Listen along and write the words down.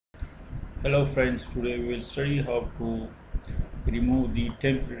Hello friends, today we will study how to remove the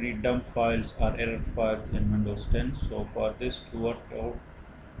temporary dump files or error files in Windows 10. So for this to work out,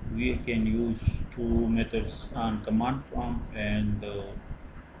 we can use two methods on command prompt and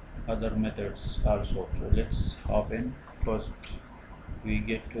other methods also. So let's hop in. First we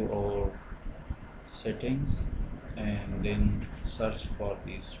get to our settings and then search for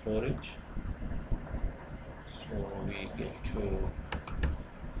the storage. So we get to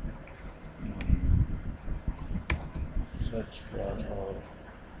search for our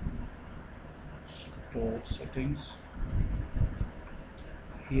storage settings.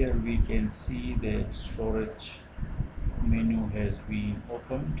 Here we can see that storage menu has been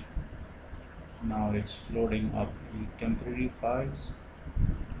opened. Now it's loading up the temporary files.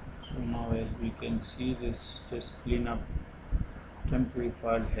 So now as we can see, this cleanup temporary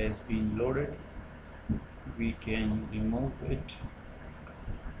file has been loaded. We can remove it.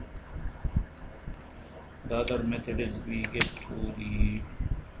 The other method is we get to the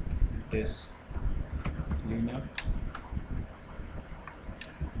disk cleanup.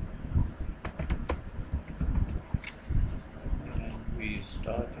 And we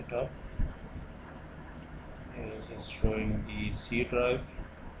start it up. As it's showing the C drive.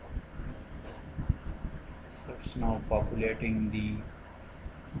 It's now populating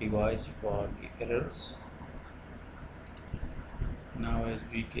the device for the errors. Now as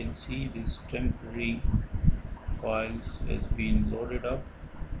we can see, this temporary files has been loaded up.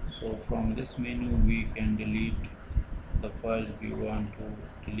 So from this menu we can delete the files we want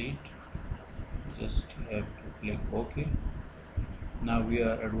to delete. Just have to click OK. Now we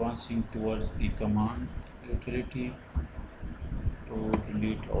are advancing towards the command utility to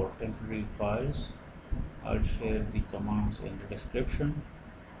delete our temporary files. I'll share the commands in the description.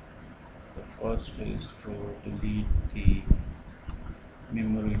 The first is to delete the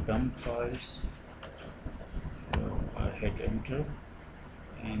memory dump files. So I hit enter,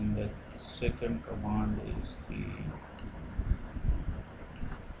 and the second command is the